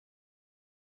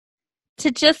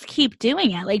to just keep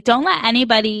doing it. Like, don't let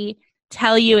anybody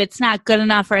tell you it's not good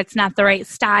enough or it's not the right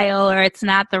style or it's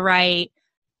not the right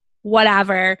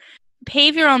whatever.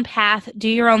 Pave your own path, do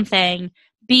your own thing,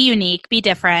 be unique, be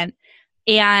different,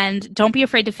 and don't be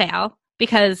afraid to fail,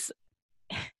 because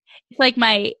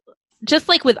just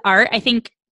like with art, I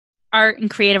think art and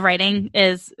creative writing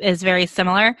is very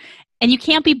similar, and you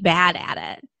can't be bad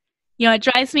at it. It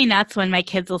drives me nuts when my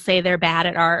kids will say they're bad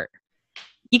at art.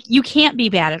 You can't be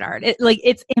bad at art.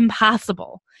 It's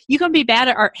impossible. You can be bad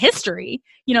at art history.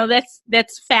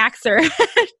 That's facts or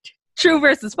true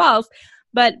versus false,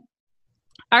 but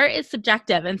art is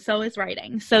subjective, and so is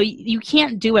writing. So you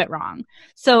can't do it wrong.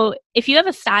 So if you have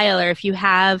a style, or if you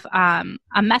have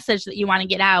a message that you want to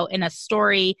get out in a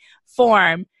story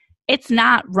form, it's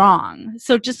not wrong.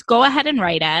 So just go ahead and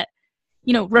write it.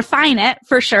 Refine it,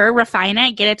 for sure. Refine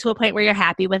it. Get it to a point where you're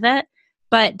happy with it.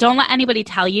 But don't let anybody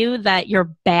tell you that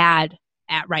you're bad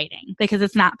at writing, because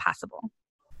it's not possible.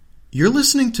 You're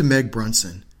listening to Meg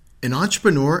Brunson, an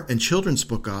entrepreneur and children's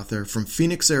book author from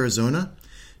Phoenix, Arizona,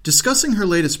 discussing her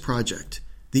latest project,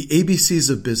 The ABCs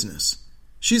of Business.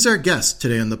 She's our guest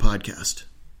today on the podcast.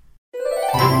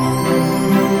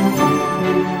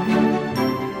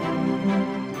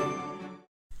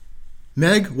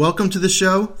 Meg, welcome to the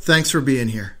show. Thanks for being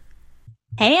here.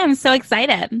 Hey, I'm so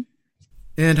excited.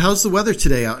 And how's the weather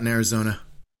today out in Arizona?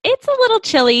 It's a little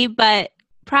chilly, but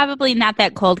probably not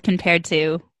that cold compared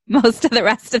to most of the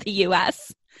rest of the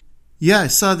U.S. Yeah, I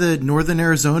saw that northern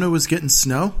Arizona was getting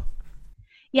snow.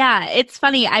 Yeah, it's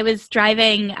funny. I was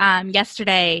driving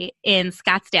yesterday in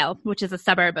Scottsdale, which is a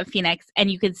suburb of Phoenix,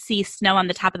 and you could see snow on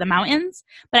the top of the mountains,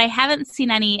 but I haven't seen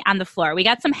any on the floor. We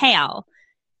got some hail,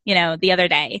 the other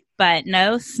day, but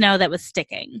no snow that was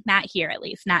sticking. Not here, at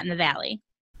least, not in the valley.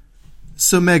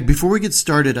 So, Meg, before we get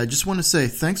started, I just want to say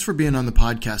thanks for being on the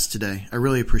podcast today. I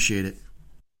really appreciate it.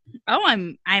 Oh,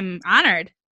 I'm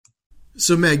honored.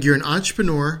 So, Meg, you're an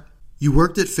entrepreneur. You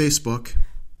worked at Facebook.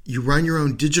 You run your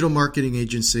own digital marketing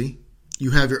agency.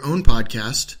 You have your own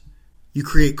podcast. You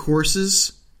create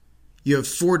courses. You have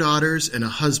 4 daughters and a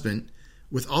husband.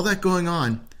 With all that going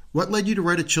on, what led you to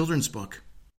write a children's book?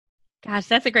 Gosh,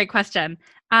 that's a great question.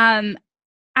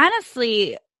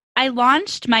 Honestly, I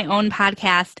launched my own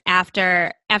podcast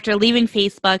after leaving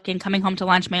Facebook and coming home to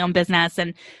launch my own business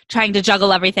and trying to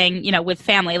juggle everything, with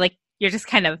family. Like you're just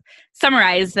kind of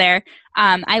summarized there.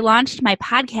 I launched my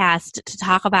podcast to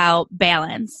talk about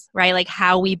balance, right? Like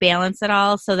how we balance it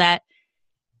all so that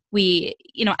I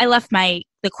left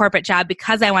the corporate job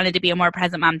because I wanted to be a more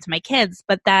present mom to my kids.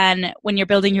 But then when you're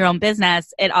building your own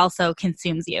business, it also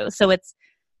consumes you. So it's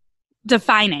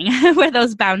defining where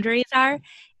those boundaries are.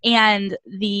 And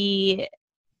the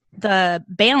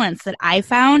balance that I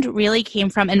found really came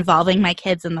from involving my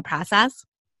kids in the process.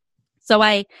 So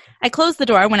I close the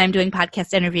door when I'm doing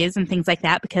podcast interviews and things like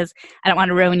that, because I don't want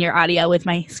to ruin your audio with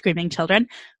my screaming children.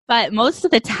 But most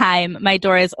of the time, my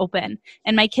door is open,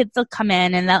 and my kids will come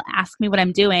in and they'll ask me what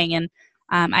I'm doing. And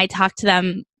I talk to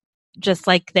them just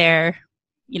like they're,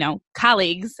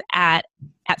 colleagues at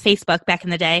Facebook back in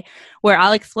the day, where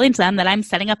I'll explain to them that I'm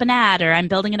setting up an ad, or I'm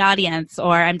building an audience,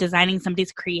 or I'm designing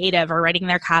somebody's creative or writing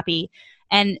their copy.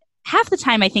 And half the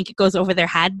time I think it goes over their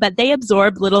head, but they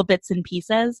absorb little bits and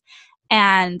pieces,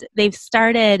 and they've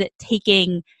started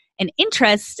taking an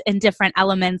interest in different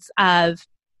elements of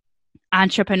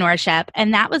entrepreneurship.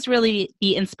 And that was really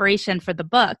the inspiration for the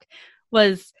book.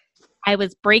 I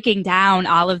was breaking down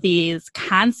all of these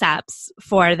concepts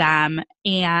for them,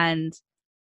 and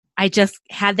I just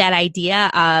had that idea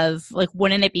of, like,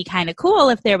 wouldn't it be kind of cool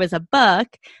if there was a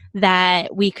book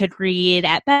that we could read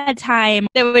at bedtime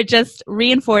that would just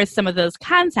reinforce some of those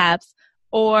concepts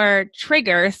or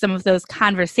trigger some of those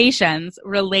conversations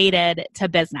related to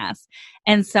business.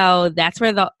 And so that's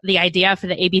where the idea for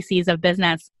the ABCs of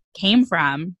Business came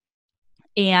from.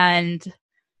 And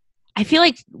I feel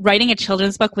like writing a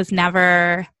children's book was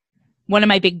never one of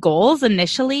my big goals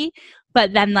initially.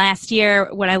 But then last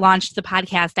year when I launched the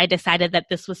podcast, I decided that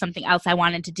this was something else I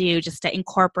wanted to do, just to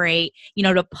incorporate,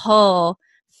 to pull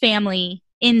family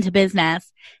into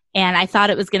business. And I thought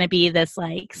it was going to be this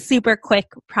like super quick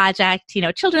project.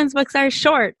 Children's books are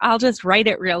short. I'll just write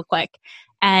it real quick.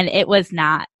 And it was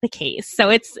not the case. So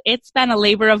it's been a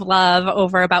labor of love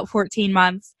over about 14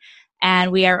 months.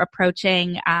 And we are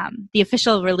approaching, the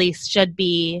official release should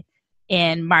be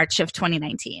in March of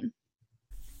 2019.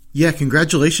 Yeah,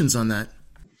 congratulations on that.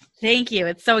 Thank you.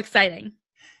 It's so exciting.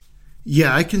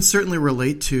 Yeah, I can certainly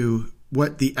relate to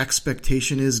what the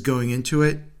expectation is going into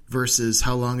it versus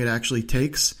how long it actually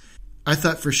takes. I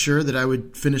thought for sure that I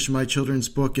would finish my children's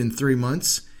book in 3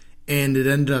 months, and it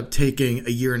ended up taking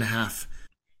a year and a half.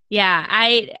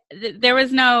 Yeah, there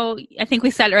was no, I think we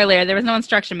said earlier, there was no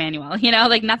instruction manual,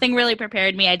 like nothing really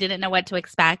prepared me. I didn't know what to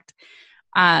expect.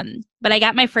 But I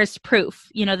got my first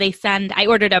proof. I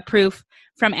ordered a proof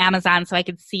from Amazon so I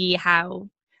could see how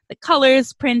the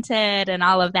colors printed and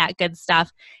all of that good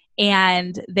stuff.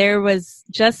 And there was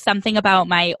just something about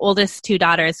my oldest two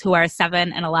daughters, who are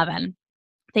 7 and 11.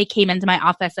 They came into my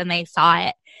office and they saw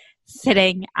it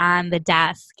sitting on the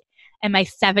desk. And my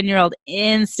 7-year-old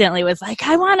instantly was like,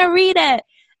 I want to read it.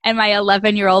 And my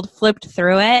 11-year-old flipped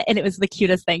through it, and it was the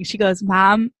cutest thing. She goes,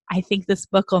 Mom, I think this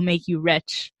book will make you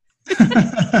rich.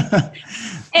 And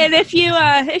if you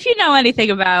know anything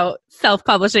about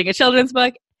self-publishing a children's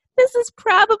book, this is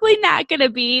probably not going to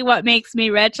be what makes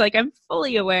me rich. Like, I'm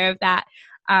fully aware of that.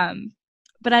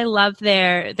 But I love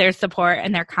their support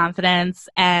and their confidence.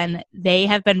 And they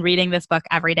have been reading this book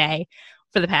every day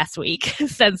for the past week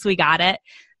since we got it.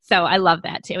 So I love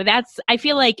that too. I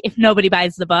feel like if nobody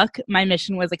buys the book, my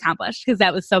mission was accomplished, because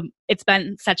it's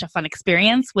been such a fun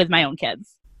experience with my own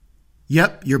kids.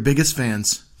 Yep. Your biggest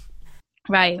fans.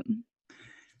 Right.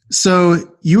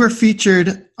 So you were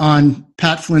featured on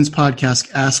Pat Flynn's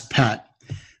podcast, Ask Pat.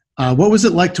 What was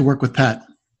it like to work with Pat?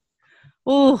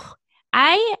 Oh,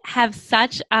 I have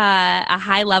such a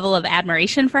high level of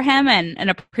admiration for him and an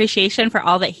appreciation for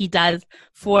all that he does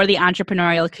for the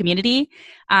entrepreneurial community.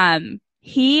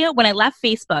 When I left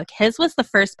Facebook, his was the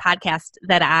first podcast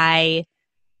that I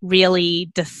really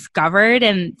discovered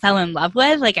and fell in love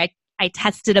with. Like, I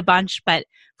tested a bunch, but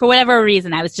for whatever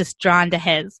reason, I was just drawn to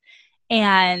his.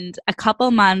 And a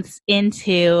couple months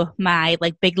into my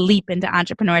big leap into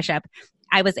entrepreneurship,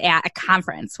 I was at a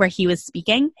conference where he was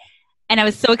speaking. And I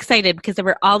was so excited because there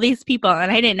were all these people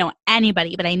and I didn't know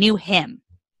anybody, but I knew him.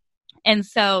 And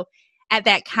so at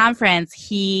that conference,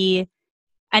 he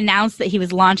announced that he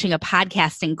was launching a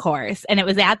podcasting course. And it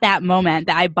was at that moment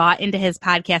that I bought into his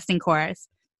podcasting course,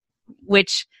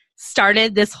 which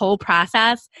started this whole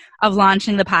process of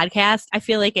launching the podcast. I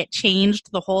feel like it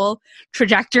changed the whole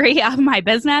trajectory of my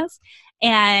business.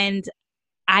 And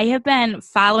I have been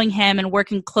following him and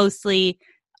working closely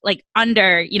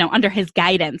under his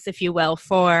guidance, if you will,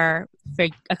 for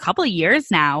a couple of years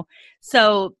now.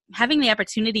 So having the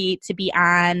opportunity to be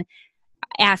on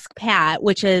Ask Pat,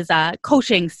 which is a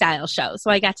coaching style show.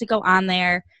 So I got to go on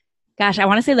there. Gosh, I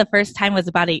want to say the first time was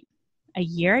about a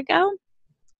year ago.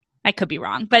 I could be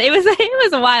wrong, but it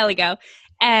was a while ago.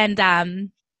 And I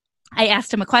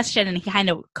asked him a question and he kind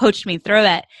of coached me through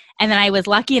it. And then I was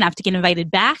lucky enough to get invited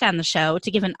back on the show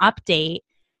to give an update.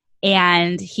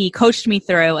 And he coached me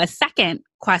through a second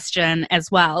question as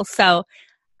well. So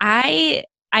I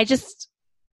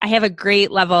have a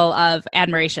great level of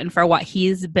admiration for what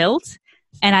he's built.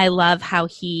 And I love how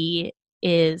he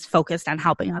is focused on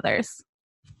helping others.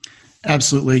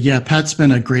 Absolutely. Yeah. Pat's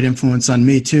been a great influence on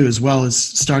me too, as well as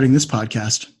starting this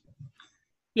podcast.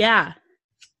 Yeah.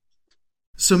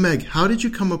 So Meg, how did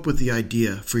you come up with the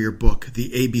idea for your book,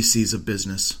 The ABCs of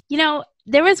Business?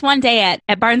 There was one day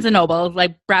at Barnes & Noble,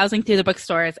 browsing through the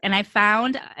bookstores, and I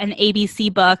found an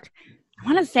ABC book. I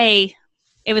want to say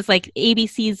it was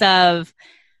ABCs of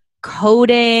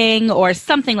coding or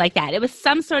something like that. It was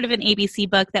some sort of an ABC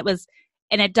book that was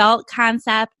an adult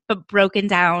concept, but broken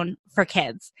down for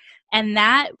kids. And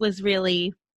that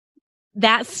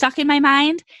stuck in my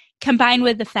mind, combined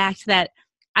with the fact that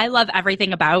I love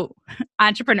everything about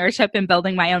entrepreneurship and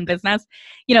building my own business.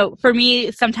 For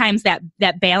me, sometimes that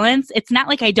balance, it's not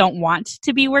like I don't want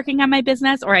to be working on my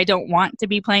business or I don't want to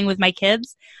be playing with my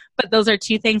kids, but those are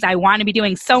two things I want to be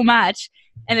doing so much,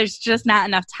 and there's just not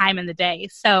enough time in the day.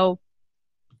 So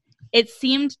it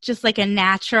seemed just like a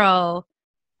natural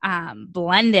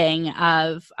blending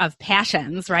of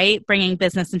passions, right? Bringing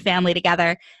business and family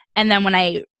together. And then when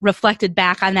I reflected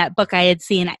back on that book I had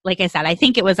seen, like I said, I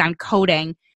think it was on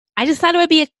coding. I just thought it would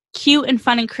be a cute and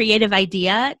fun and creative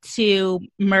idea to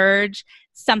merge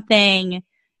something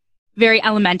very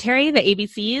elementary, the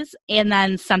ABCs, and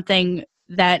then something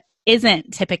that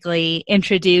isn't typically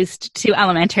introduced to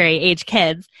elementary age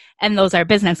kids, and those are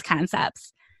business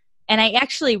concepts. And I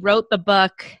actually wrote the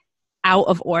book out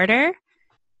of order.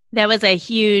 That was a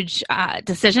huge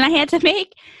decision I had to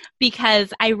make,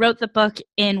 because I wrote the book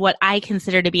in what I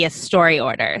consider to be a story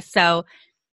order. So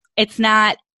it's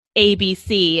not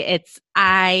ABC, it's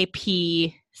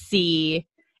IPC.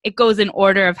 It goes in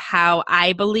order of how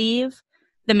I believe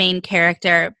the main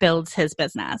character builds his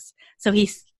business. So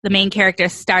the main character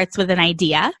starts with an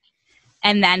idea,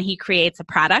 and then he creates a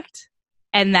product,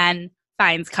 and then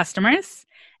finds customers,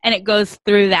 and it goes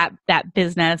through that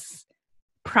business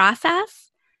process.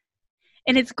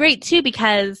 And it's great too,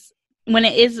 because when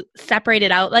it is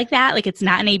separated out like that, it's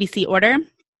not an ABC order,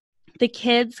 the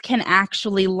kids can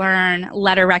actually learn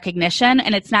letter recognition,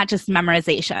 and it's not just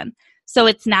memorization. So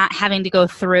it's not having to go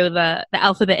through the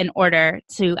alphabet in order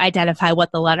to identify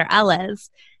what the letter L is.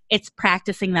 It's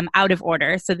practicing them out of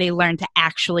order so they learn to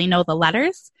actually know the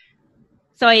letters.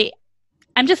 So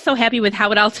I'm just so happy with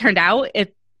how it all turned out.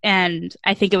 And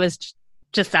I think it was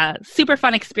just a super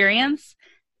fun experience.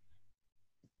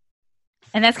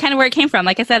 And that's kind of where it came from.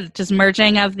 Like I said, just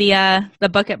merging of the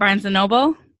book at Barnes &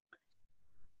 Noble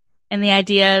and the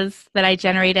ideas that I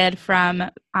generated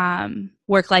from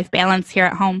work-life balance here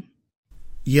at home.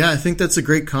 Yeah, I think that's a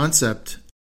great concept.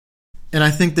 And I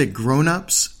think that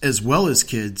grown-ups as well as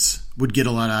kids would get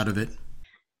a lot out of it.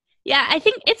 Yeah, I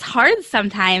think it's hard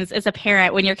sometimes as a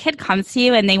parent when your kid comes to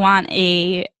you and they want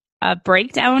a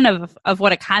breakdown of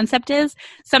what a concept is.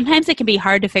 Sometimes it can be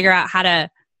hard to figure out how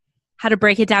to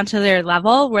break it down to their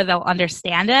level where they'll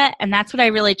understand it. And that's what I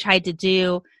really tried to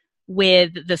do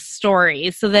with the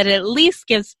story, so that it at least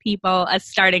gives people a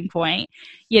starting point,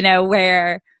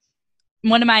 where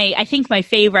one of I think my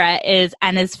favorite is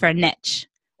N is for niche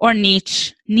or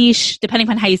niche, depending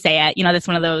on how you say it. That's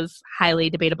one of those highly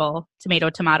debatable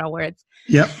tomato words.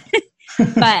 Yep.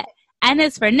 But N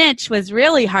is for niche was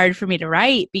really hard for me to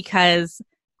write because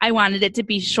I wanted it to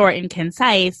be short and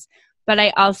concise, but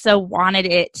I also wanted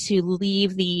it to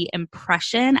leave the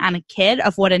impression on a kid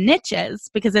of what a niche is,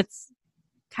 because it's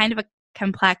kind of a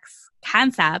complex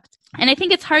concept. And I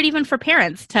think it's hard even for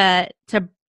parents to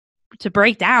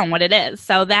break down what it is.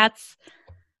 So that's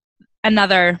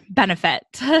another benefit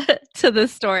to the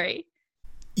story.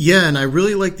 Yeah, and I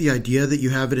really like the idea that you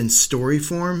have it in story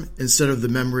form instead of the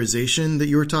memorization that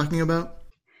you were talking about.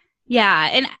 Yeah,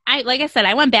 and like I said,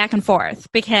 I went back and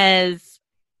forth because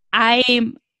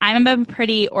I'm a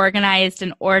pretty organized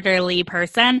and orderly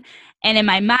person. And in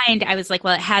my mind, I was like,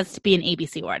 well, it has to be an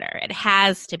ABC order. It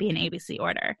has to be an ABC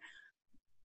order.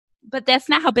 But that's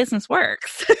not how business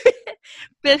works.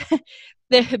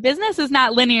 The business is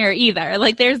not linear either.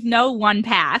 Like, there's no one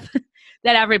path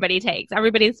that everybody takes.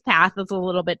 Everybody's path is a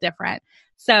little bit different.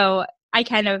 So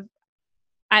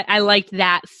I liked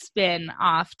that spin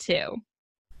off too.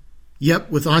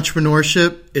 Yep, with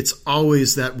entrepreneurship, it's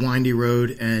always that windy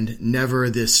road and never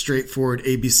this straightforward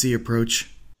ABC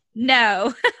approach.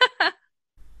 No.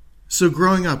 So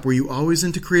growing up, were you always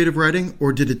into creative writing,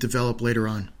 or did it develop later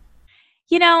on?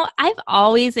 I've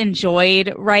always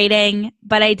enjoyed writing,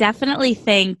 but I definitely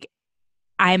think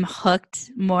I'm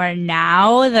hooked more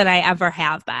now than I ever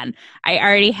have been. I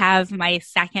already have my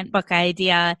second book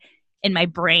idea in my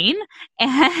brain,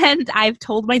 and I've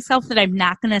told myself that I'm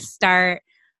not going to start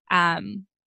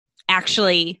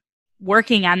actually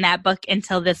working on that book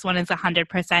until this one is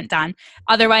 100% done.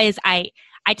 Otherwise, I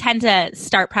tend to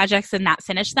start projects and not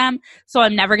finish them. So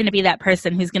I'm never going to be that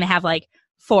person who's going to have like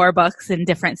 4 books in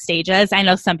different stages. I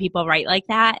know some people write like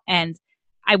that, and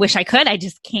I wish I could. I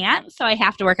just can't. So I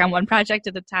have to work on one project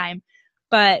at a time.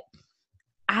 But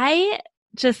I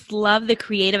just love the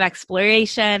creative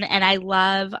exploration, and I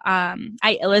love,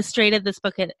 I illustrated this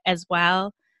book as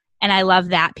well, and I love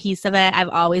that piece of it. I've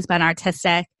always been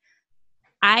artistic.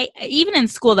 Even in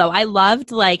school though, I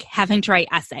loved like having to write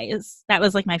essays. That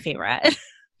was like my favorite.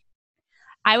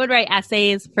 I would write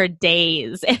essays for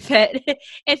days if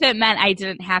it meant I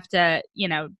didn't have to,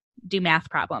 do math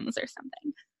problems or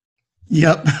something.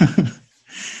 Yep.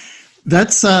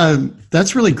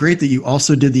 That's really great that you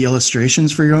also did the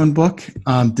illustrations for your own book.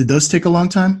 Did those take a long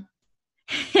time?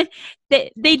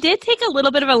 They did take a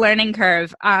little bit of a learning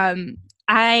curve. I'm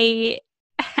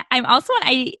also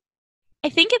I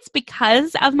think it's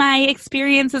because of my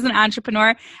experience as an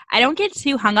entrepreneur. I don't get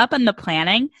too hung up on the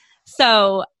planning.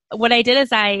 So what I did is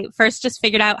I first just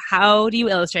figured out, how do you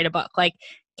illustrate a book? Like,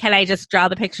 can I just draw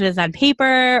the pictures on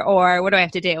paper, or what do I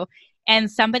have to do? And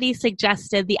somebody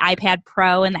suggested the iPad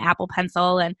Pro and the Apple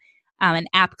Pencil and an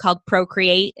app called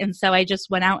Procreate. And so I just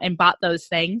went out and bought those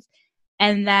things.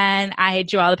 And then I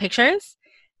drew all the pictures.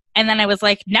 And then I was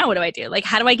like, now what do I do? Like,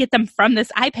 how do I get them from this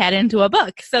iPad into a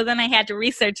book? So then I had to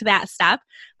research that stuff.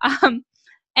 And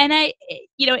I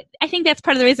think that's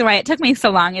part of the reason why it took me so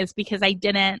long, is because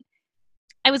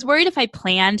I was worried if I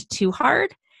planned too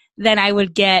hard, then I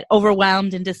would get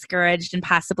overwhelmed and discouraged and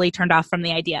possibly turned off from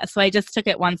the idea. So I just took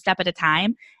it one step at a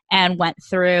time and went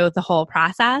through the whole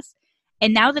process.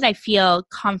 And now that I feel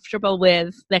comfortable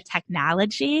with the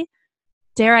technology,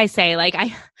 dare I say, like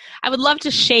I would love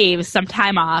to shave some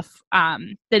time off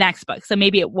the next book. So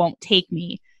maybe it won't take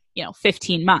me,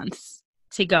 15 months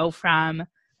to go from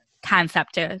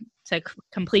concept to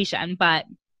completion, but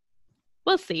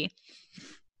we'll see.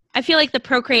 I feel like the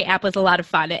Procreate app was a lot of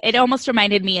fun. It almost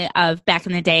reminded me of back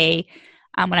in the day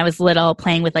when I was little,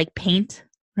 playing with like paint.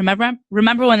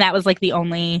 Remember when that was like the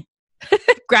only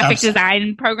graphic Absolutely.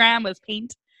 design program was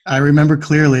Paint? I remember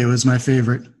clearly. It was my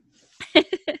favorite.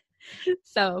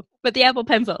 So, but the Apple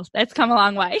Pencil, that's come a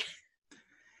long way.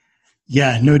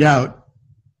 Yeah, no doubt.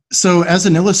 So as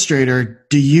an illustrator,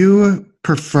 do you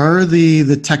prefer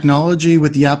the technology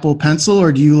with the Apple Pencil,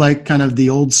 or do you like kind of the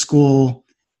old school,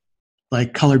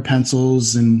 like colored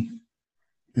pencils and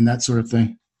that sort of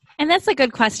thing? And that's a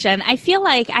good question. I feel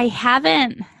like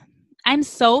I'm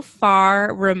so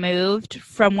far removed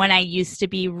from when I used to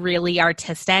be really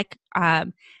artistic.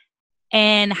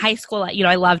 In high school,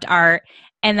 I loved art.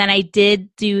 And then I did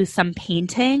do some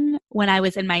painting when I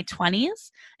was in my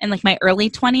 20s, in like my early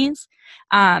 20s.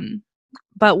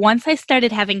 But once I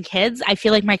started having kids, I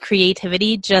feel like my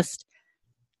creativity just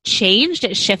changed.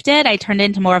 It shifted. I turned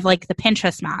into more of like the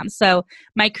Pinterest mom. So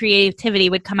my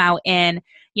creativity would come out in,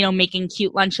 making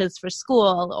cute lunches for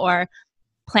school, or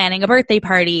planning a birthday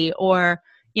party, or,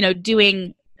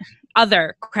 doing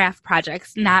other craft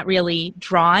projects, not really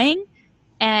drawing.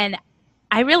 And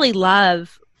I really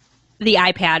love the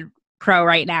iPad Pro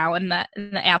right now and the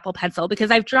Apple Pencil, because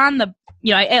I've drawn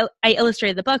I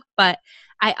illustrated the book, but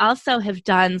I also have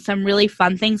done some really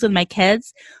fun things with my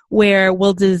kids where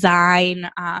we'll design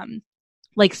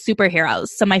like superheroes.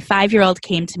 So my 5-year-old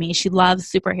came to me. She loves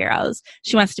superheroes.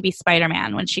 She wants to be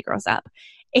Spider-Man when she grows up.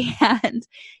 And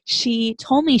she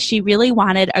told me she really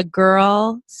wanted a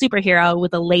girl superhero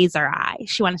with a laser eye.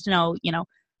 She wanted to know,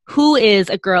 who is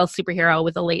a girl superhero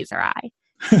with a laser eye?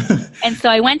 And so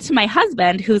I went to my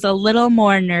husband, who's a little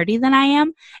more nerdy than I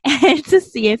am, and to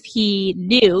see if he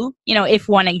knew, if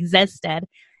one existed.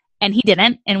 And he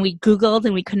didn't. And we Googled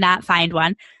and we could not find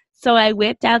one. So I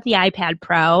whipped out the iPad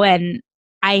Pro and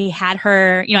I had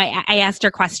her, I asked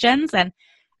her questions, and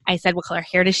I said, what color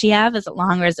hair does she have? Is it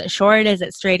long or is it short? Is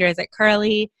it straight or is it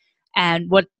curly?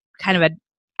 And what kind of an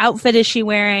outfit is she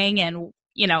wearing? And,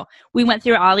 we went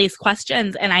through all these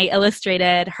questions, and I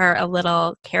illustrated her a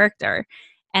little character.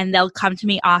 And they'll come to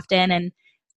me often and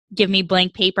give me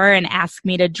blank paper and ask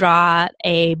me to draw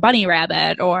a bunny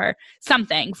rabbit or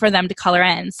something for them to color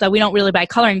in. So we don't really buy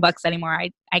coloring books anymore.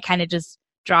 I kind of just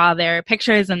draw their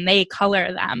pictures and they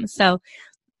color them. So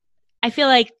I feel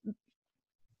like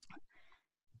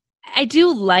I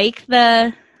do like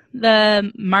the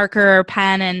marker,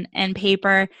 pen, and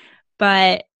paper,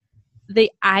 but the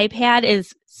iPad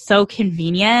is so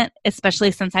convenient,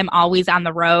 especially since I'm always on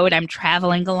the road. I'm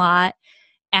traveling a lot.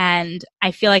 And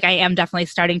I feel like I am definitely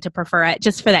starting to prefer it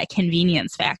just for that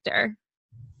convenience factor.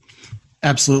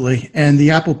 Absolutely. And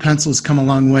the Apple Pencil has come a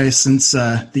long way since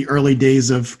the early days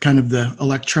of kind of the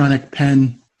electronic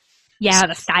pen. Yeah,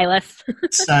 the stylus.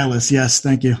 Stylus, yes,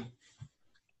 thank you.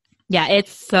 Yeah,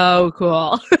 it's so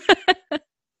cool.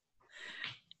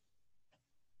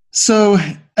 So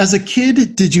as a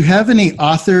kid, did you have any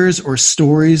authors or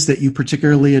stories that you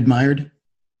particularly admired?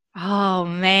 Oh,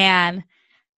 man.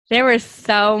 There were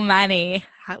so many.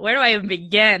 Where do I even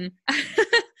begin?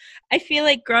 I feel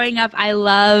like growing up, I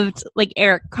loved like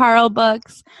Eric Carle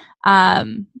books. I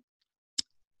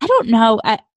don't know.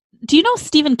 Do you know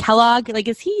Stephen Kellogg? Like,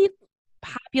 is he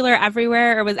popular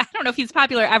everywhere, or I don't know if he's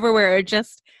popular everywhere or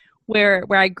just where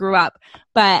I grew up.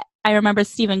 But I remember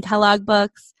Stephen Kellogg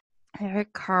books,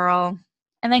 Eric Carle,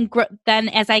 and then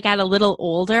as I got a little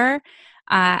older,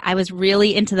 I was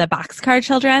really into the Boxcar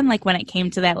Children, like when it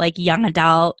came to that like young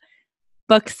adult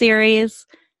book series.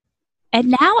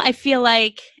 And now I feel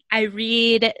like I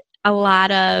read a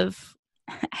lot of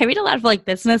like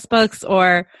business books,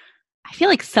 or I feel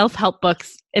like self-help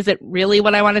books isn't really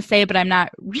what I want to say, but I'm not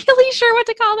really sure what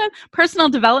to call them. Personal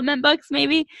development books,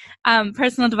 maybe.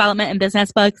 Personal development and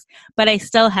business books. But I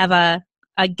still have a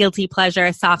guilty pleasure,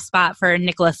 a soft spot for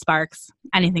Nicholas Sparks,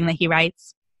 anything that he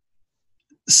writes.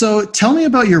 So tell me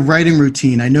about your writing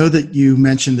routine. I know that you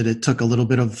mentioned that it took a little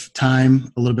bit of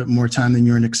time, a little bit more time than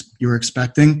you were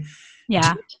expecting.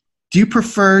 Yeah. Do you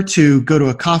prefer to go to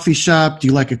a coffee shop? Do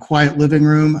you like a quiet living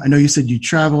room? I know you said you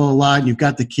travel a lot and you've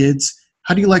got the kids.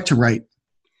 How do you like to write?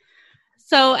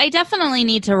 So I definitely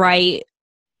need to write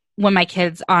when my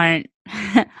kids aren't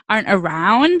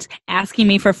around, asking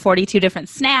me for 42 different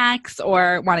snacks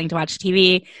or wanting to watch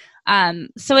TV.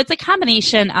 So it's a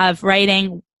combination of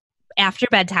writing after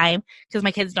bedtime, because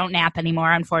my kids don't nap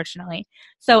anymore, unfortunately.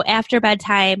 So after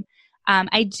bedtime,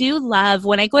 I do love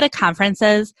when I go to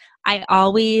conferences, I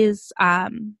always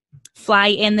fly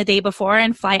in the day before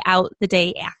and fly out the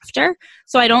day after.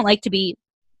 So I don't like to be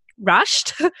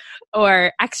rushed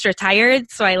or extra tired.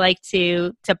 So I like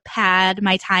to pad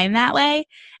my time that way.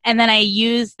 And then I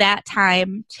use that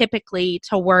time typically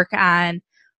to work on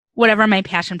whatever my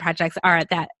passion projects are at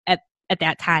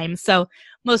that time. So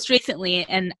most recently,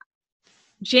 and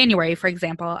January, for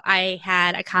example, I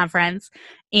had a conference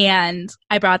and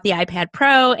I brought the iPad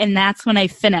Pro, and that's when I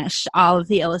finished all of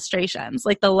the illustrations.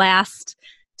 Like the last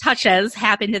touches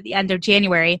happened at the end of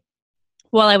January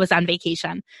while I was on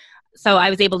vacation. So I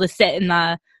was able to sit in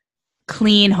the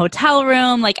clean hotel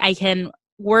room. Like I can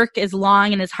work as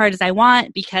long and as hard as I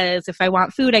want, because if I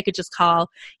want food, I could just call,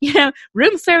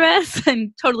 room service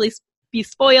and totally be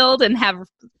spoiled and have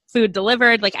food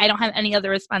delivered. Like I don't have any other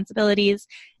responsibilities,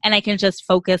 and I can just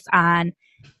focus on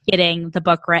getting the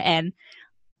book written.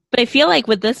 But I feel like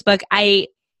with this book, I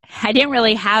didn't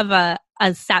really have a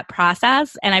set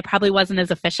process, and I probably wasn't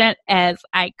as efficient as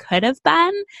I could have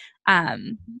been.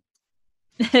 And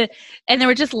there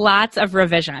were just lots of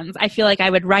revisions. I feel like I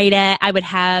would write it, I would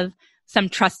have some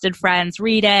trusted friends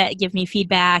read it, give me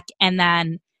feedback, and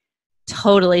then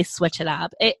totally switch it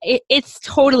up. It's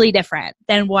totally different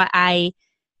than what I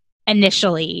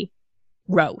initially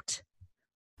wrote.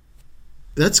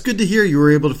 That's good to hear you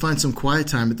were able to find some quiet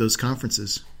time at those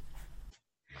conferences.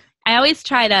 I always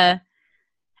try to,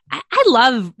 I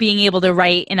love being able to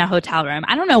write in a hotel room.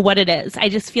 I don't know what it is. I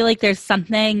just feel like there's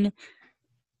something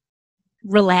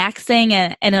relaxing,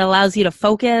 and it allows you to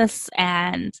focus,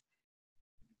 and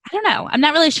I don't know. I'm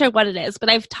not really sure what it is, but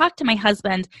I've talked to my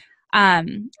husband.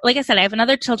 Like I said, I have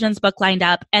another children's book lined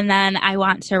up, and then I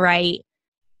want to write,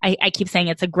 I keep saying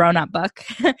it's a grown-up book,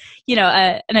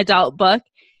 an adult book.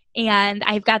 And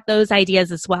I've got those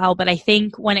ideas as well. But I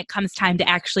think when it comes time to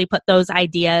actually put those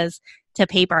ideas to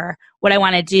paper, what I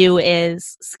want to do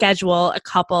is schedule a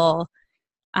couple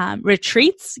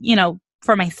retreats,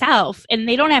 for myself. And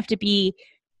they don't have to be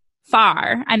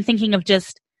far. I'm thinking of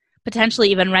just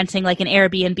potentially even renting like an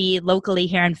Airbnb locally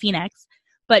here in Phoenix,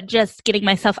 but just getting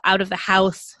myself out of the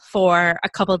house for a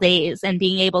couple days and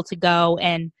being able to go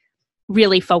and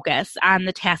really focus on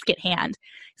the task at hand.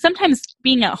 Sometimes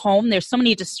being at home, there's so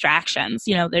many distractions.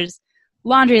 There's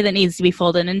laundry that needs to be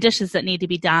folded and dishes that need to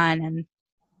be done. And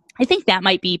I think that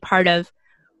might be part of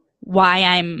why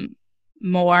I'm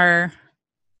more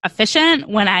efficient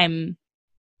when I'm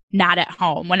not at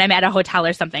home, when I'm at a hotel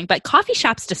or something. But coffee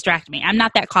shops distract me. I'm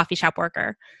not that coffee shop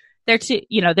worker. They're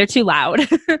too loud.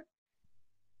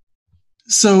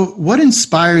 So what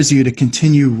inspires you to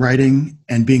continue writing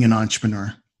and being an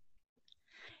entrepreneur?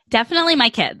 Definitely my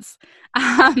kids.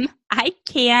 I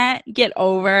can't get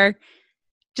over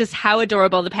just how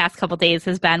adorable the past couple days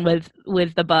has been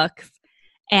with the books.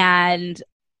 And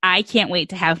I can't wait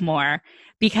to have more,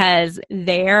 because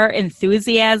their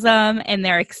enthusiasm and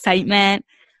their excitement,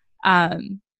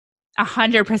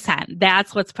 100%,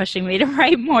 that's what's pushing me to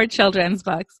write more children's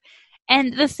books.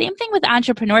 And the same thing with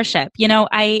entrepreneurship.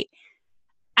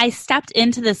 I stepped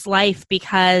into this life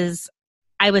because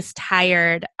I was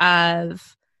tired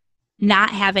of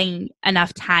not having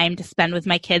enough time to spend with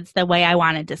my kids the way I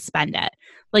wanted to spend it.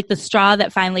 Like the straw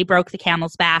that finally broke the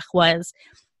camel's back was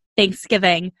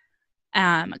Thanksgiving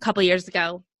a couple years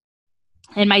ago.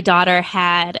 And my daughter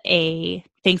had a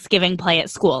Thanksgiving play at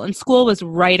school, and school was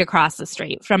right across the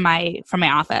street from my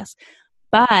office.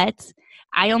 But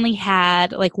I only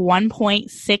had like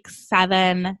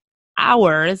 1.67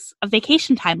 hours of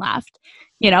vacation time left,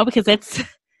 because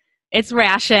it's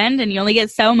rationed and you only get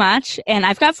so much. And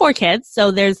I've got 4 kids, so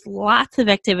there's lots of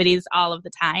activities all of the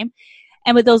time.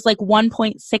 And with those like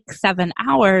 1.67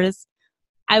 hours,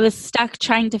 I was stuck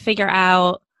trying to figure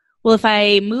out, well, if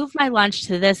I move my lunch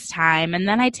to this time and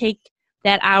then I take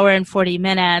that hour and 40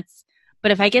 minutes,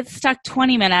 but if I get stuck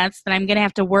 20 minutes, then I'm going to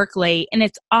have to work late. And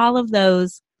it's all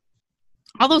those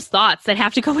thoughts that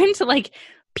have to go into like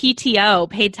PTO,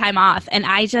 paid time off. And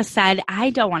I just said,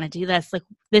 I don't want to do this. Like,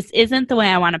 this isn't the way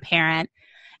I want to parent.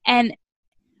 And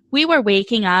we were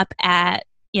waking up at,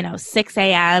 6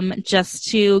 a.m. just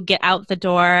to get out the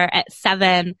door at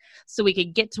 7 so we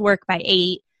could get to work by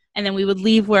 8. And then we would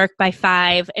leave work by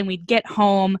 5 and we'd get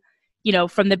home,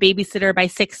 from the babysitter by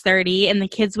 6:30, and the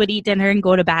kids would eat dinner and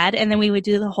go to bed. And then we would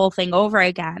do the whole thing over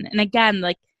again. And again,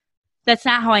 like, that's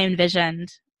not how I envisioned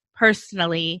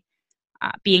personally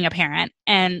being a parent,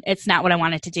 and it's not what I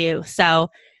wanted to do. So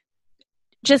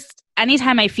just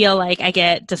anytime I feel like I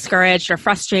get discouraged or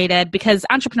frustrated, because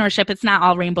entrepreneurship, it's not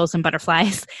all rainbows and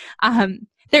butterflies.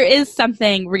 There is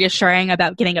something reassuring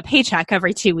about getting a paycheck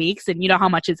every 2 weeks, and you know how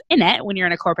much is in it when you're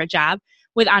in a corporate job.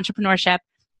 With entrepreneurship,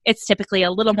 it's typically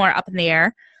a little more up in the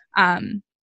air.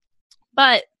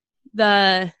 But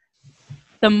the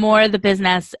more the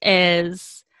business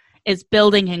is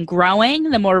building and growing,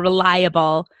 the more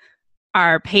reliable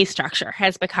our pay structure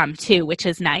has become too, which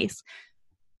is nice.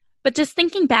 But just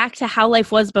thinking back to how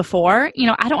life was before,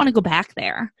 I don't want to go back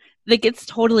there. Like, it's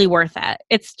totally worth it.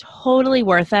 It's totally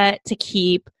worth it to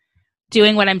keep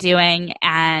doing what I'm doing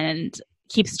and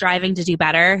keep striving to do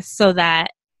better so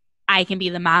that I can be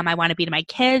the mom I want to be to my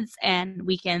kids and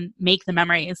we can make the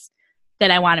memories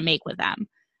that I want to make with them.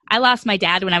 I lost my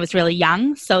dad when I was really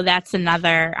young, so that's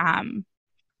another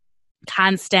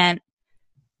constant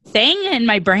thing in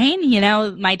my brain. You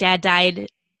know, my dad died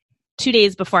 2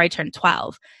 days before I turned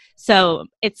 12. So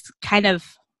it's kind of,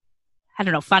 I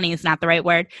don't know, funny is not the right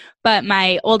word, but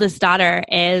my oldest daughter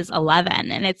is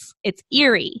 11 and it's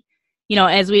eerie, you know,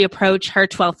 as we approach her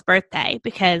 12th birthday,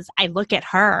 because I look at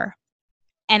her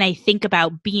and I think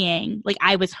about being like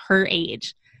I was her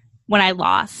age when I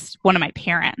lost one of my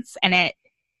parents, and it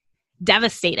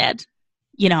devastated,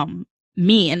 you know,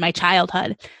 me and my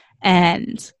childhood.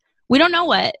 And we don't know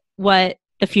what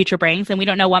the future brings, and we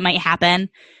don't know what might happen,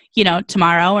 you know,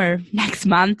 tomorrow or next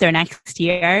month or next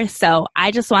year. So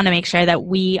I just want to make sure that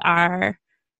we are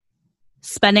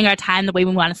spending our time the way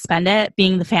we want to spend it,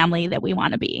 being the family that we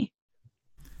want to be.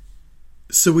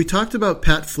 So we talked about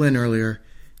Pat Flynn earlier.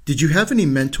 Did you have any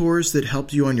mentors that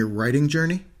helped you on your writing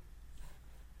journey?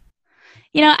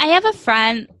 You know, I have a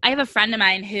friend of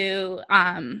mine who,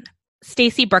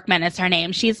 Stacy Brookman is her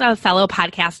name. She's a fellow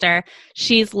podcaster.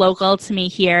 She's local to me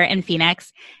here in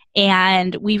Phoenix.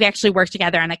 And we've actually worked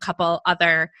together on a couple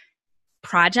other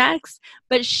projects,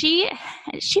 but she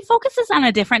focuses on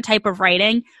a different type of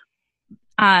writing.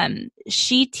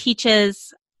 She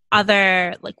teaches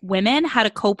other like women how to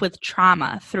cope with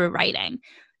trauma through writing.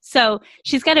 So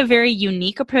she's got a very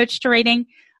unique approach to writing.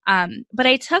 But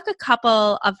I took a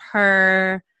couple of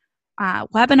her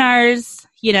webinars,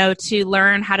 you know, to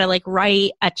learn how to like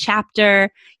write a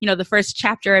chapter, you know, the first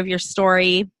chapter of your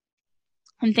story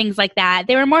and things like that.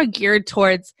 They were more geared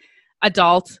towards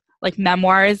adult like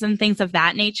memoirs and things of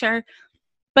that nature.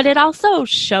 But it also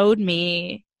showed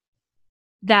me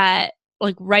that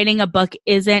like writing a book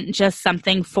isn't just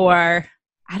something for,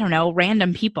 I don't know,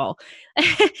 random people.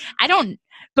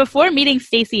 Before meeting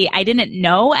Stacy, I didn't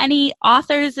know any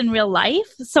authors in real life.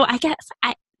 So I guess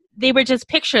they were just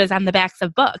pictures on the backs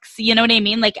of books. You know what I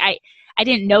mean? Like I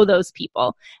didn't know those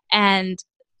people. And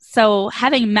so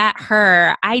having met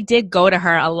her, I did go to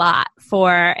her a lot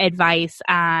for advice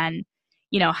on,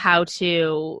 you know, how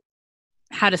to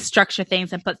structure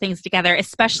things and put things together,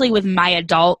 especially with my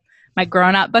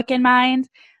grown-up book in mind.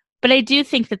 But I do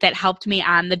think that helped me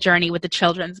on the journey with the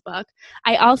children's book.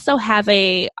 I also have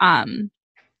a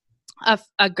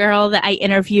girl that I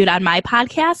interviewed on my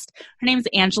podcast. Her name is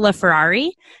Angela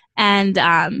Ferrari,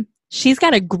 and she's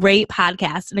got a great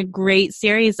podcast and a great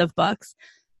series of books,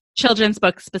 children's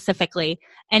books specifically.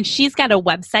 And she's got a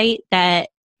website that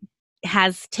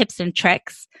has tips and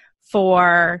tricks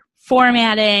for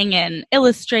formatting and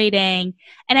illustrating.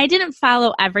 And I didn't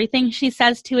follow everything she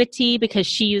says to a T because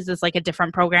she uses like a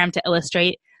different program to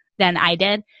illustrate than I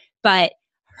did. But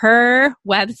her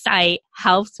website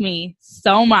helped me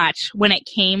so much when it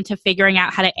came to figuring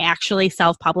out how to actually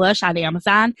self-publish on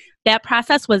Amazon. That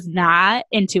process was not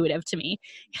intuitive to me.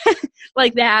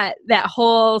 Like that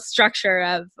whole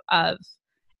structure of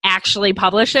actually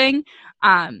publishing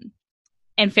and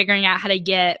figuring out how to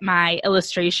get my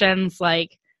illustrations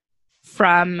like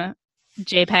from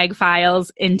JPEG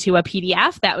files into a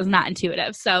PDF, that was not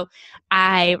intuitive. So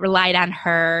I relied on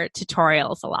her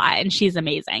tutorials a lot, and she's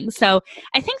amazing. So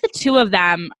I think the two of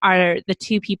them are the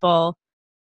two people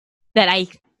that I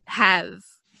have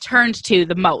turned to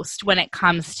the most when it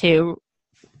comes to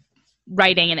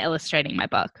writing and illustrating my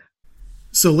book.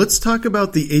 So let's talk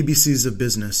about the ABCs of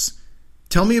business.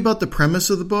 Tell me about the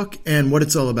premise of the book and what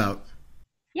it's all about.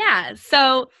 Yeah,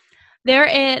 so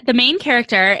the main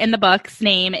character in the book's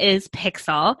name is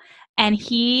Pixel, and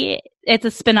it's a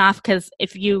spinoff because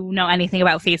if you know anything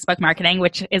about Facebook marketing,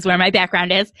 which is where my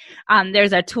background is,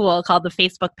 there's a tool called the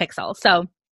Facebook Pixel. So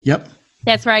yep,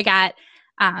 that's where I got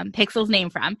Pixel's name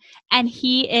from. And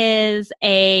he is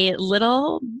a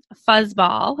little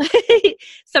fuzzball.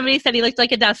 Somebody said he looked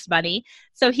like a dust bunny.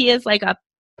 So he is like a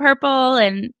purple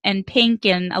and pink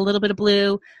and a little bit of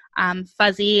blue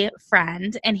fuzzy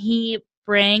friend, and he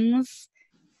brings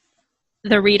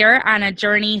the reader on a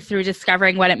journey through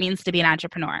discovering what it means to be an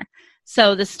entrepreneur.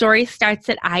 So the story starts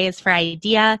at I is for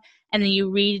idea, and then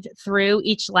you read through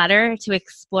each letter to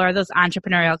explore those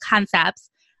entrepreneurial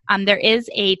concepts. There is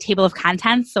a table of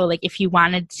contents, so like if you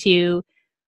wanted to,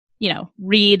 you know,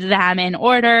 read them in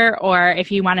order, or if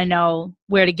you want to know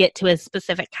where to get to a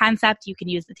specific concept, you can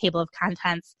use the table of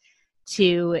contents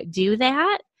to do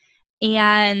that.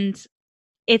 And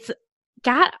it's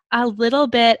got a little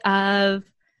bit of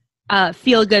a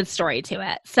feel-good story to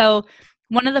it. So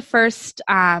one of the first,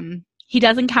 he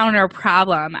does encounter a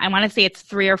problem. I want to say it's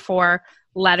 3 or 4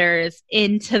 letters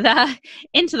into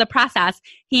the process.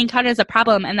 He encounters a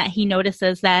problem, and that he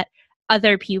notices that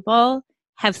other people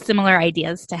have similar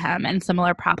ideas to him and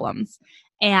similar problems.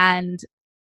 And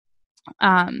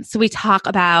so we talk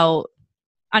about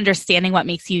understanding what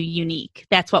makes you unique.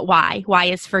 That's what why. Why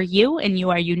is for you, and you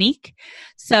are unique.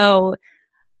 So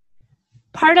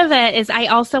part of it is I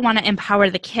also want to empower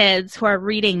the kids who are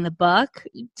reading the book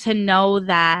to know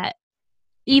that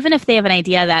even if they have an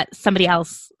idea that somebody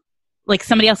else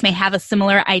may have a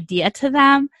similar idea to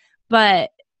them,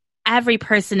 but every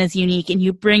person is unique and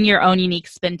you bring your own unique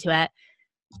spin to it.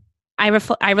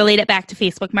 I relate it back to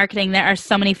Facebook marketing. There are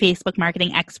so many Facebook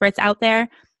marketing experts out there,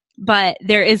 but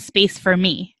there is space for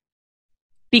me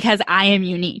because I am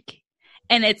unique.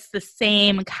 And it's the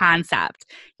same concept.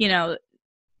 You know,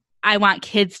 I want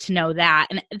kids to know that.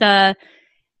 And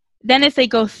then as they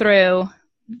go through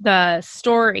the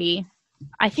story,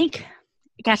 I think,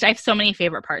 gosh, I have so many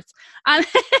favorite parts.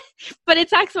 But it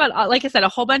talks about, like I said, a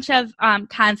whole bunch of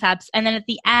concepts. And then at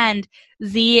the end,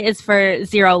 Z is for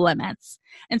zero limits.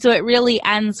 And so it really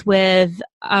ends with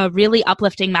a really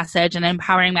uplifting message, an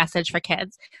empowering message for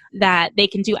kids that they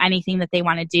can do anything that they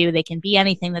want to do. They can be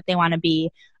anything that they want to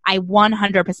be. I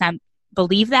 100%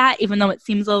 believe that, even though it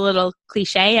seems a little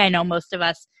cliche. I know most of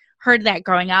us heard that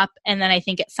growing up, and then I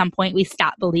think at some point we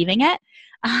stopped believing it.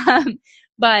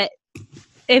 But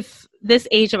if this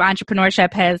age of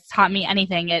entrepreneurship has taught me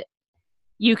anything,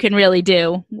 you can really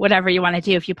do whatever you want to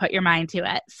do if you put your mind to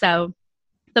it. So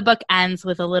the book ends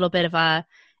with a little bit of a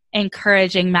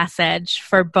encouraging message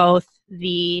for both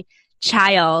the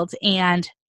child and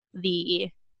the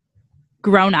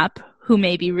grown-up who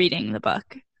may be reading the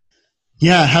book.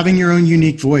 Yeah, having your own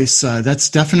unique voice, that's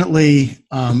definitely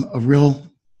a real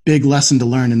big lesson to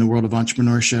learn in the world of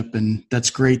entrepreneurship. And that's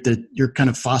great that you're kind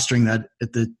of fostering that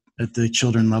at the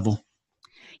children level.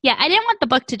 Yeah, I didn't want the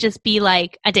book to just be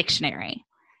like a dictionary.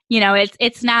 You know,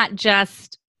 it's not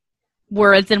just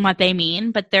words and what they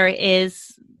mean, but there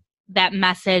is that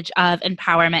message of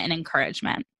empowerment and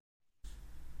encouragement.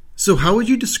 So how would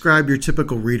you describe your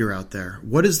typical reader out there?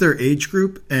 What is their age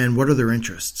group and what are their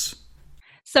interests?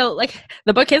 So, like,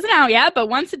 the book isn't out yet, but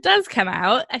once it does come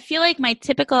out, I feel like my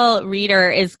typical reader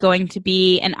is going to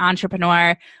be an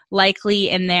entrepreneur, likely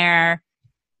in their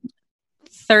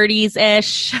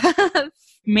 30s-ish,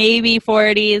 maybe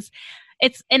 40s.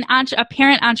 It's a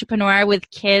parent entrepreneur with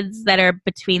kids that are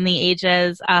between the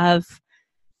ages of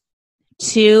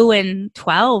 2 and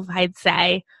 12, I'd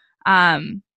say.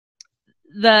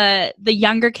 The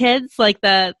younger kids, like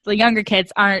the younger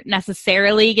kids aren't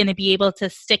necessarily going to be able to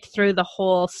stick through the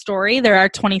whole story. There are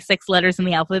 26 letters in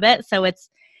the alphabet, so it's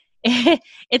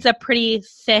a pretty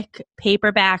thick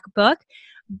paperback book,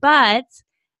 but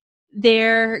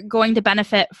they're going to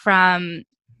benefit from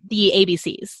the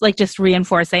ABCs, like just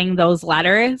reinforcing those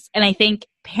letters. And I think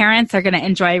parents are going to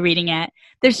enjoy reading it.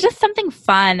 There's just something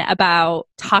fun about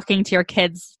talking to your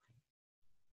kids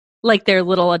like they're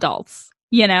little adults.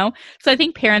 You know, so I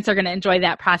think parents are going to enjoy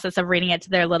that process of reading it to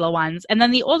their little ones. And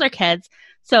then the older kids,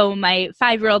 so my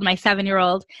 5-year-old, my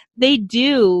 7-year-old, they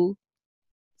do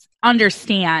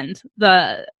understand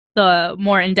the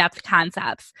more in-depth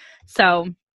concepts. So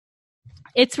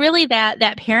it's really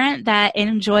that parent that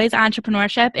enjoys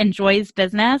entrepreneurship, enjoys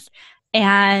business,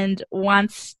 and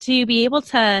wants to be able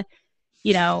to,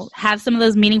 you know, have some of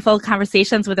those meaningful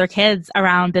conversations with their kids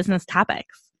around business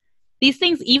topics. These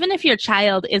things, even if your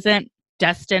child isn't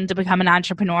destined to become an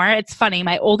entrepreneur. It's funny.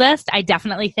 My oldest, I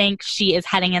definitely think she is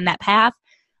heading in that path.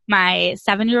 My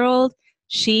 7-year-old,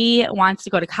 she wants to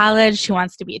go to college. She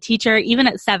wants to be a teacher. Even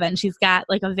at 7, she's got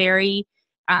like a very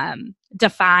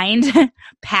defined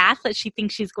path that she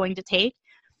thinks she's going to take.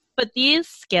 But these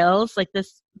skills, like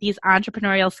these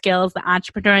entrepreneurial skills, the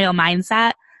entrepreneurial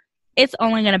mindset, it's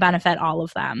only going to benefit all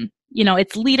of them. You know,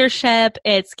 it's leadership,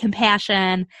 it's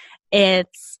compassion,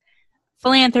 it's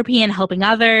philanthropy and helping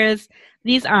others.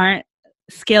 These aren't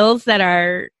skills that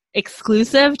are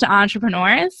exclusive to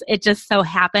entrepreneurs. It just so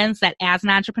happens that as an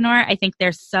entrepreneur, I think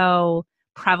they're so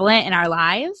prevalent in our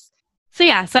lives. So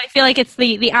yeah, so I feel like it's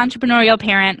the entrepreneurial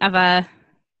parent of a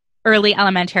early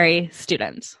elementary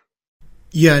student.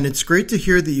 Yeah, and it's great to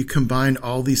hear that you combined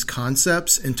all these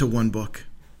concepts into one book.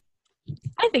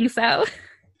 I think so.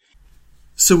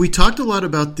 So we talked a lot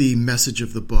about the message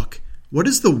of the book. What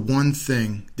is the one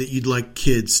thing that you'd like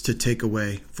kids to take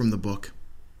away from the book?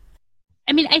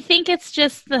 I mean, I think it's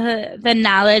just the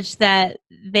knowledge that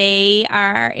they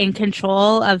are in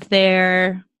control of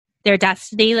their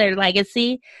destiny, their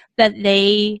legacy, that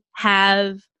they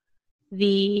have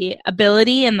the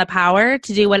ability and the power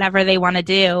to do whatever they want to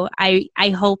do. I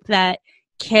hope that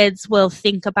kids will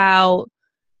think about,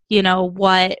 you know,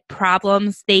 what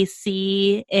problems they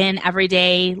see in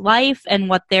everyday life and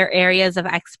what their areas of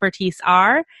expertise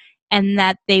are, and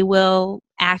that they will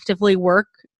actively work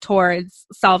towards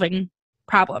solving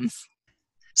problems.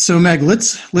 So Meg,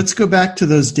 let's go back to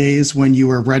those days when you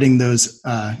were writing those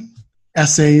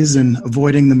essays and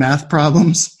avoiding the math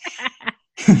problems.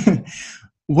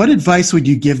 What advice would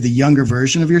you give the younger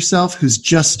version of yourself who's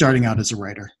just starting out as a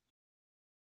writer?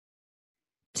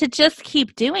 To just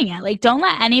keep doing it. Like, don't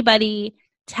let anybody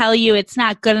tell you it's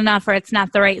not good enough, or it's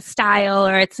not the right style,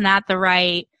 or it's not the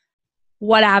right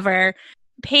whatever.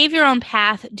 Pave your own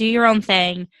path, do your own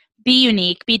thing, be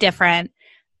unique, be different,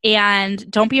 and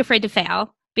don't be afraid to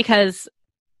fail, because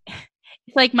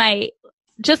it's like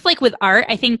just like with art,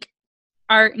 I think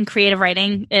art and creative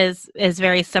writing is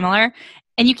very similar,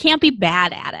 and you can't be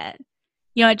bad at it.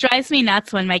 You know, it drives me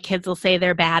nuts when my kids will say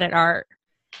they're bad at art.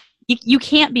 You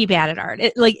can't be bad at art.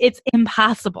 It's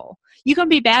impossible. You can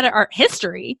be bad at art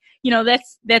history. You know,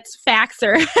 that's facts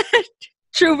or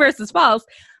true versus false.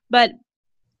 But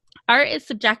art is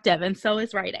subjective, and so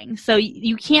is writing. So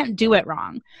you can't do it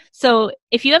wrong. So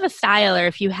if you have a style, or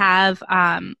if you have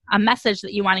a message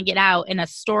that you want to get out in a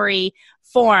story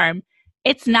form,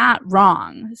 it's not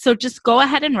wrong. So just go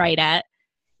ahead and write it.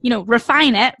 You know,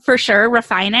 refine it for sure.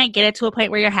 Refine it. Get it to a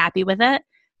point where you're happy with it.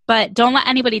 But don't let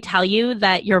anybody tell you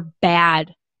that you're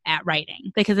bad at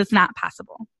writing, because it's not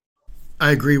possible.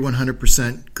 I agree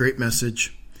 100%. Great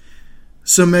message.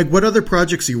 So Meg, what other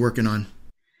projects are you working on?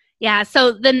 Yeah,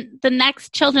 so the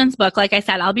next children's book, like I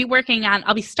said, I'll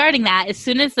be starting that as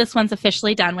soon as this one's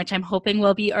officially done, which I'm hoping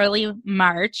will be early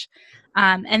March.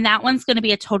 And that one's going to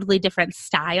be a totally different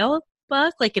style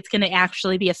book. Like, it's going to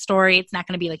actually be a story. It's not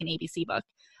going to be like an ABC book.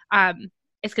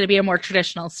 It's going to be a more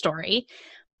traditional story.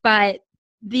 But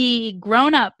the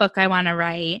grown-up book I want to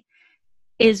write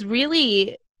is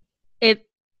really,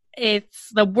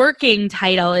 it's the working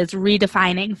title is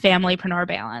Redefining Familypreneur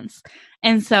Balance.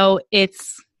 And so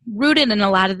it's rooted in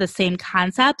a lot of the same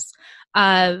concepts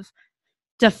of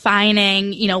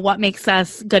defining, you know, what makes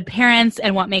us good parents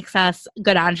and what makes us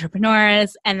good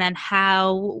entrepreneurs, and then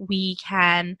how we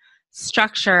can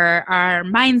structure our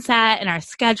mindset and our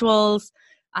schedules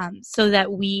so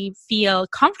that we feel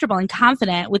comfortable and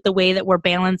confident with the way that we're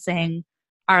balancing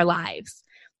our lives.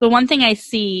 The one thing I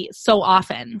see so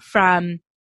often from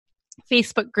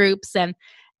Facebook groups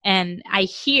and I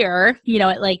hear, you know,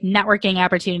 at like networking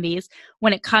opportunities,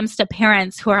 when it comes to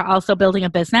parents who are also building a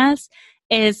business,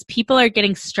 is people are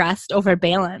getting stressed over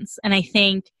balance. And I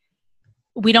think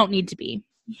we don't need to be.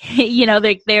 You know,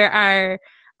 there are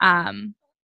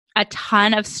a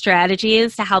ton of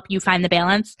strategies to help you find the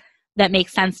balance that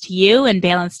makes sense to you, and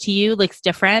balance to you looks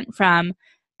different from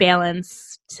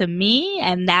balance to me,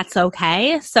 and that's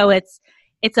okay. So it's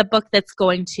a book that's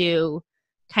going to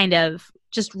kind of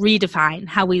just redefine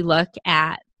how we look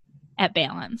at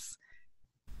balance.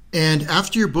 And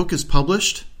after your book is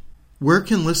published, where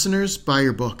can listeners buy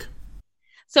your book?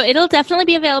 So it'll definitely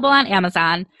be available on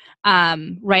Amazon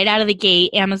right out of the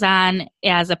gate. Amazon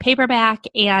as a paperback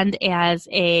and as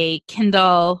a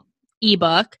Kindle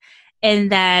ebook.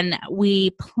 And then we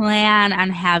plan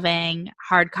on having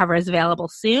hardcovers available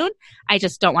soon. I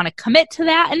just don't want to commit to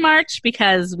that in March,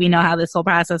 because we know how this whole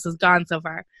process has gone so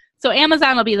far. So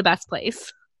Amazon will be the best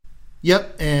place.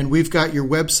 Yep, and we've got your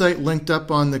website linked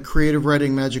up on the Creative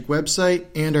Writing Magic website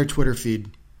and our Twitter feed.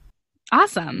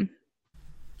 Awesome.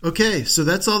 Okay, so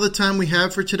that's all the time we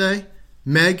have for today.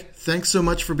 Meg, thanks so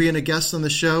much for being a guest on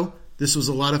the show. This was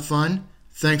a lot of fun.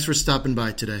 Thanks for stopping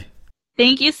by today.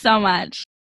 Thank you so much.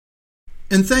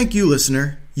 And thank you,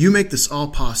 listener. You make this all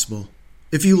possible.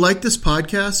 If you like this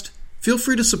podcast, feel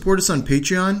free to support us on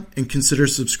Patreon and consider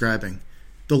subscribing.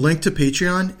 The link to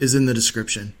Patreon is in the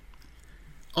description.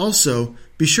 Also,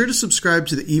 be sure to subscribe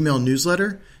to the email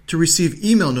newsletter to receive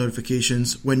email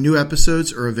notifications when new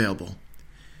episodes are available.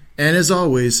 And as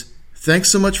always, thanks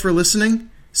so much for listening.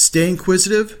 Stay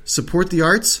inquisitive, support the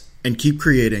arts, and keep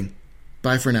creating.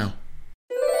 Bye for now.